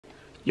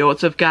Yo,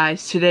 what's up,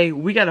 guys? Today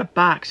we got a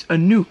box, a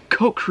new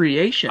Coke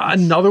Creations.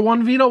 Another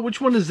one, Vito?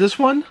 Which one is this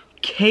one?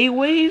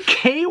 K-Wave?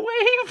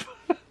 K-Wave?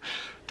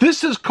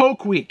 This is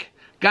Coke Week.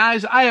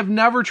 Guys, I have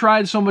never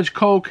tried so much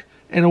Coke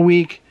in a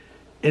week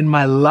in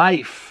my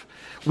life.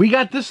 We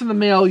got this in the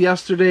mail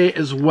yesterday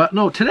as well.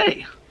 No,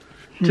 today.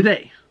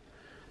 Today.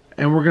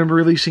 And we're going to be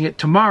releasing it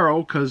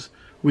tomorrow because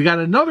we got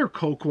another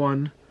Coke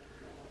one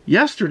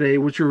yesterday,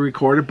 which we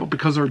recorded, but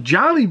because our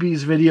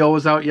Jollibees video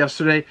was out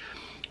yesterday,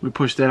 we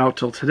pushed that out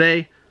till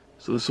today.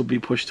 So this will be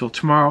pushed till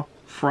tomorrow,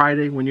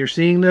 Friday, when you're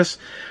seeing this.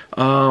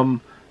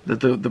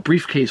 The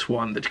briefcase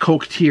one, the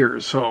Coke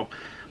Tears. So,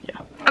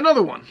 yeah,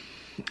 another one.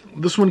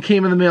 This one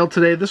came in the mail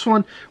today. This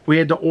one we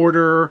had to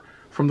order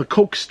from the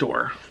Coke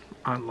store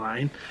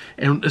online.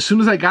 And as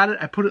soon as I got it,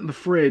 I put it in the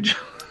fridge.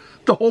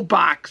 The whole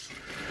box.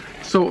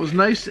 So it was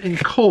nice and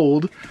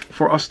cold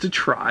for us to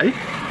try.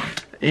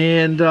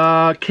 And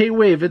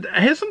K-Wave, it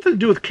has something to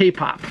do with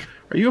K-pop.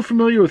 Are you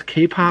familiar with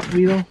K-pop,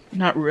 Vito?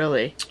 Not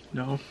really.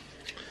 No.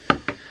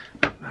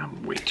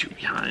 I'm way too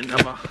behind.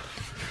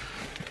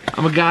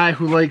 I'm a guy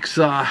who likes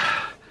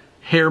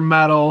hair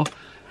metal,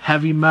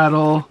 heavy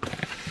metal,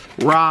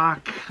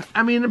 rock.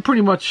 I mean,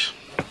 pretty much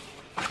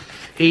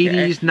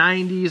 80s,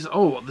 90s.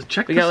 Oh,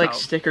 check this out. We got like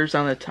stickers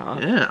on the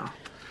top. Yeah.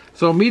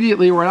 So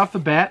immediately, right off the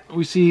bat,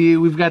 we see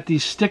we've got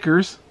these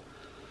stickers.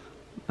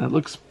 That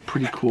looks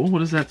pretty cool. What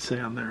does that say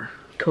on there?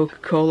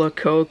 Coca-Cola,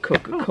 Coke,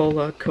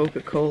 Coca-Cola,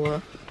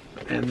 Coca-Cola.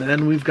 And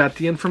then we've got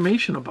the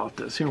information about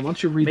this. Here, why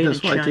don't you read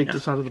this while I take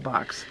this out of the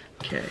box.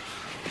 Okay.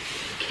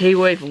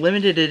 K-Wave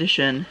Limited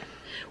Edition.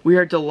 We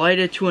are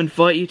delighted to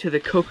invite you to the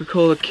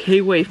Coca-Cola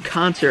K-Wave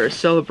concert, a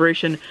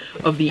celebration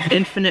of the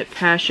infinite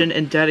passion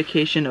and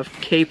dedication of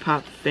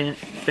K-pop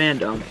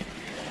fandom.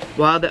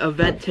 While the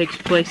event takes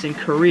place in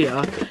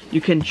Korea,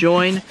 you can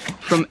join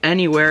from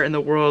anywhere in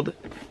the world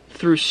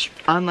through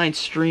online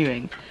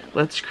streaming.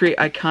 Let's create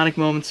iconic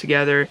moments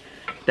together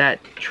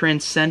that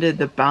transcended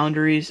the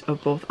boundaries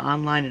of both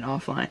online and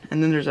offline.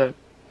 And then there's a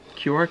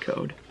QR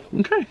code.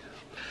 Okay.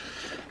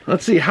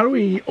 Let's see, how do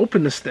we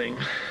open this thing?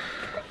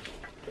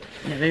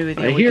 Yeah, maybe we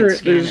can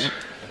scan it.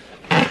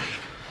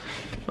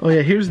 Oh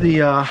yeah, here's the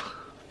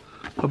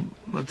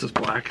that's just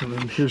black, and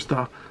then here's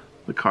the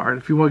card.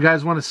 If you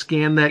guys want to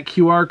scan that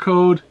QR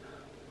code,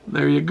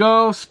 there you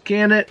go,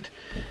 scan it,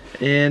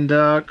 and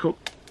go.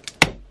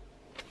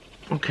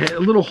 Okay, a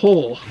little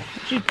hole.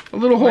 A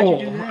little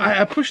hole.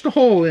 I pushed the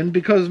hole in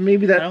because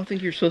maybe that... I don't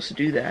think you're supposed to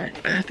do that.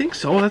 I think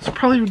so. That's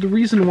probably the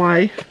reason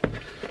why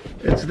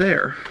it's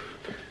there.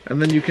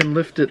 And then you can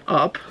lift it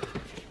up.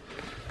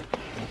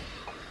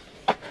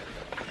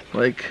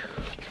 Like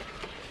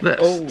this.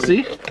 Oh.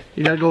 See?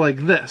 You gotta go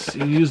like this.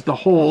 You use the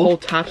hole. The whole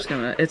top's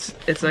gonna...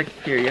 It's like,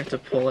 here, you have to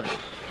pull it.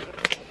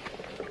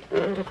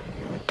 Yeah,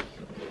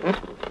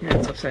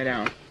 it's upside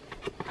down.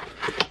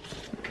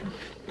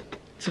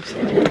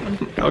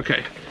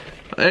 Okay,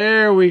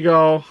 there we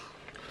go,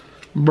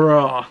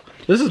 bruh.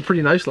 This is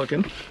pretty nice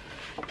looking.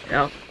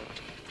 Yeah.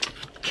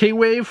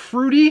 K-Wave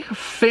Fruity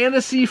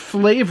Fantasy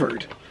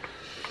Flavored.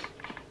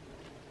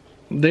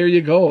 There you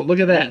go. Look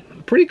at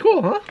that. Pretty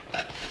cool, huh?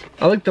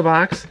 I like the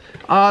box.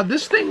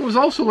 This thing was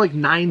also like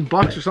 $9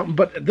 or something,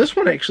 but this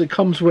one actually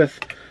comes with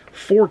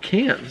 4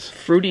 cans.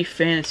 Fruity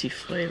Fantasy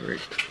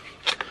Flavored.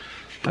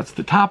 That's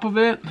the top of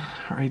it,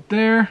 right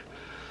there.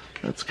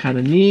 That's kind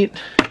of neat.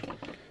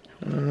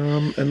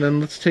 And then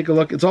let's take a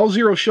look. It's all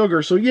zero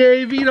sugar, so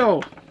yay,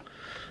 Vito!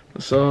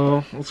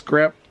 So let's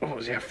grab.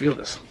 Oh yeah, feel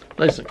this.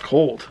 Nice and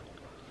cold.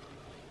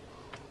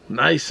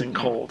 Nice and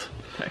cold.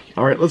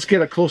 All right, let's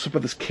get a close up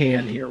of this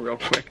can here, real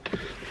quick.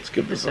 Let's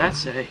give this. What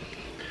does that say?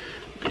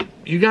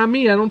 You got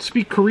me. I don't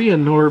speak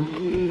Korean or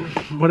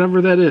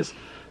whatever that is.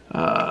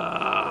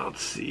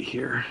 Let's see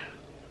here.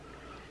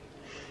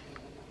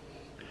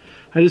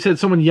 I just had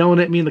someone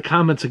yelling at me in the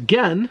comments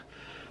again,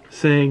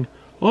 saying,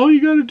 "All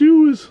you got to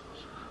do is."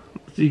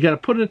 You got to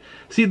put it.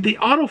 See, the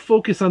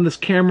autofocus on this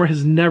camera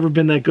has never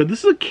been that good.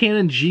 This is a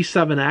Canon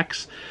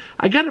G7X.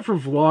 I got it for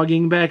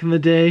vlogging back in the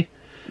day.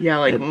 Yeah,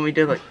 like when we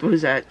did, like, what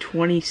was that,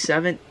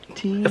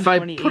 2017? If I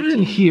put it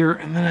in here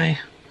and then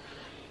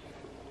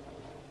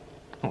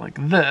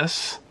like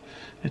this,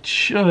 it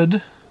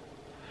should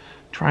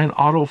try and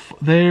auto.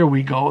 There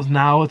we go.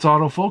 Now it's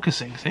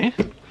autofocusing. See?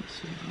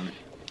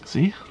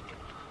 See?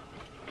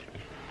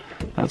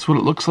 That's what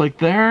it looks like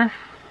there.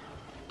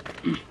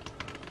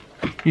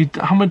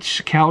 How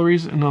much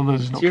calories? No,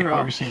 there's no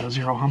calories. Yeah,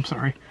 0. I'm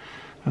sorry.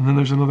 And then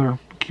there's another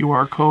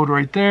QR code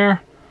right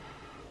there.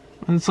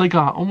 And it's like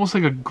almost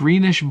like a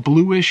greenish,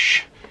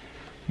 bluish,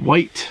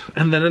 white.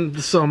 And then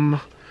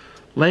some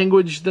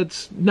language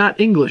that's not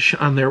English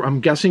on there. I'm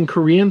guessing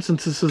Korean,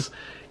 since this is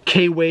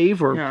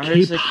K-Wave or K-pop.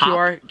 There's a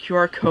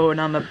QR code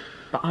on the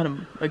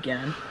bottom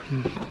again.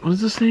 What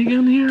does this say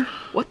again here?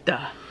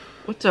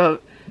 What's a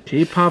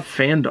K-pop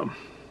fandom?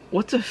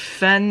 What's a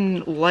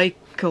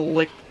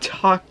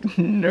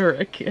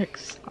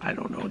phenlylictocnurikix? I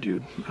don't know,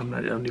 dude. I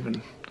don't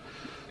even.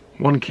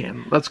 One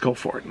can. Let's go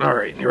for it. All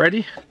right, you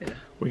ready? Yeah.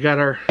 We got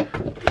our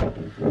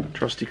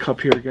trusty cup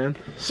here again.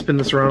 Spin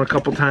this around a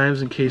couple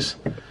times in case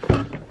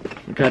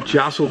We got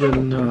jostled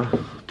in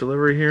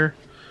delivery here.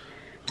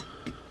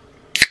 There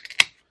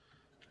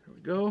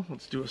we go.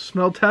 Let's do a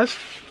smell test.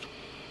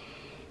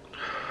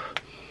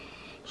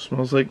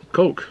 Smells like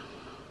Coke.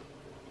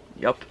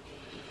 Yep.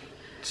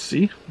 Let's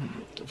see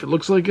if it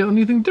looks like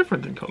anything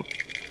different than Coke.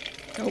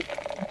 Nope.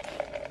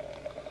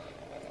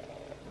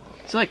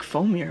 It's like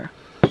foamier.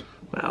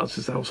 Well, it's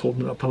just I was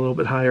holding it up a little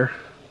bit higher.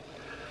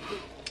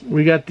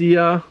 We got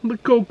the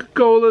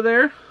Coca-Cola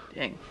there.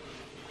 Dang.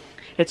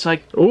 It's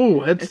like,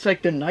 oh, it's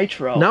like the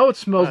nitro. Now it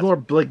smells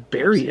more like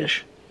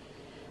berry-ish.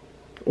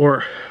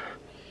 Or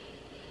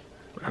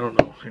I don't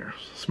know. Here,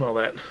 smell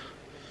that.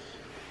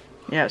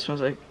 Yeah, it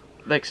smells like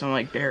something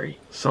like berry.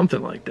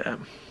 Something like that.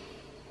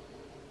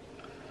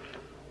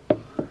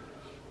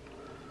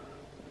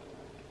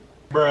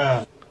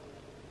 Bruh.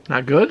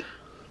 Not good?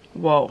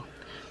 Whoa.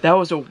 That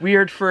was a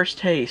weird first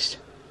taste.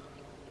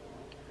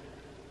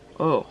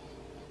 Oh.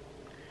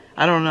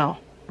 I don't know.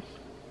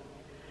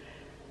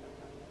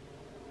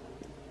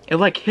 It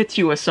like hits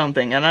you with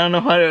something, and I don't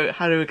know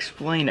how to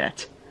explain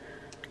it.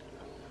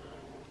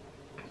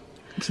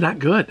 It's not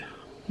good.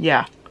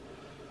 Yeah.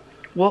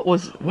 What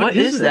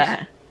is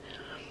that?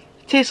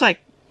 It tastes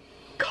like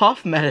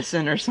cough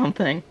medicine or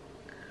something.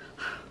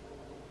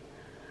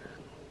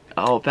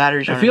 Oh,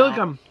 batteries are I feel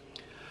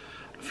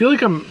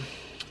like I'm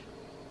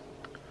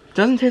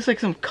Doesn't taste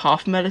like some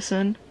cough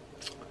medicine?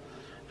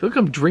 I feel like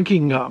I'm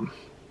drinking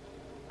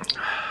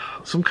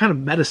some kind of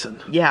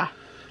medicine. Yeah.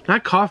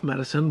 Not cough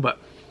medicine, but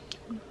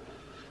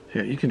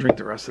here, you can drink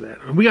the rest of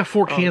that. We got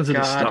 4 cans of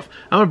this stuff.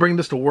 I'm gonna bring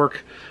this to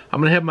work. I'm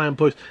gonna have my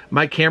employees.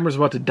 My camera's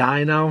about to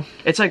die now.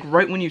 It's like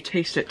right when you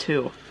taste it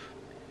too.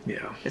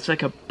 Yeah. It's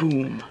like a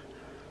boom.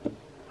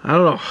 I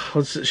don't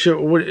know.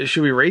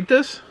 Should we rate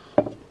this?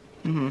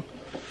 Mm-hmm.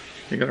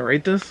 You gonna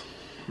rate this?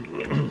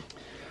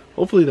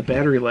 Hopefully the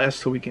battery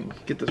lasts so we can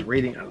get this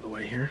rating out of the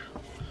way here.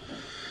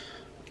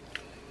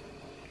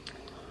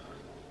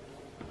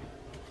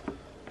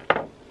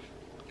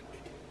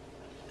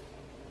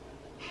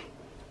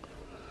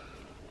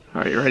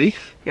 All right, you ready?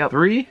 Yep.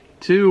 3,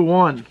 2,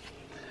 1.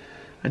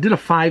 I did a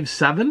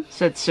 5.7.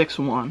 Said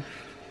 6.1.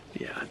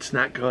 Yeah, it's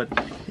not good.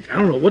 I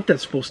don't know what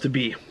that's supposed to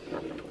be.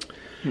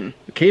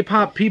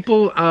 K-pop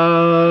people,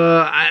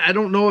 I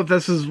don't know if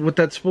this is what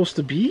that's supposed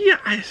to be.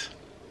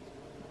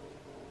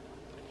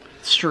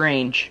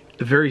 Strange.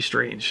 Very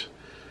strange.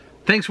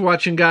 Thanks for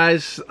watching,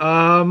 guys.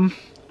 The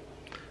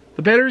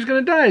battery's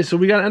gonna die, so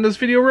we gotta end this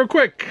video real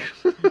quick.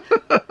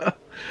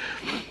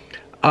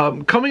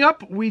 Coming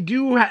up, we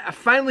do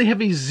finally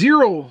have a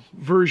zero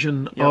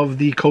version of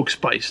the Coke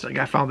Spiced. Like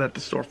I found that at the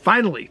store.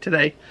 Finally,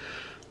 today.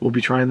 We'll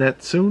be trying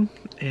that soon.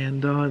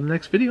 And in the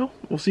next video,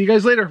 we'll see you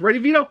guys later. Ready,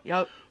 Vito?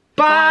 Yep.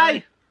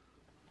 Bye!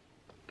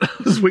 I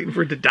was waiting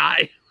for it to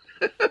die.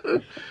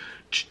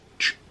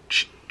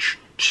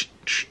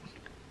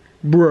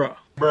 Bruh.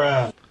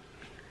 Bruh.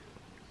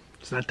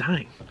 It's not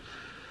dying.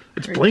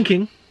 It's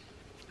blinking.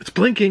 It's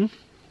blinking.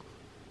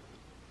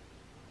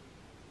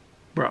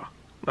 Bruh.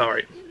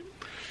 Alright.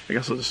 I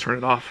guess I'll just turn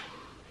it off.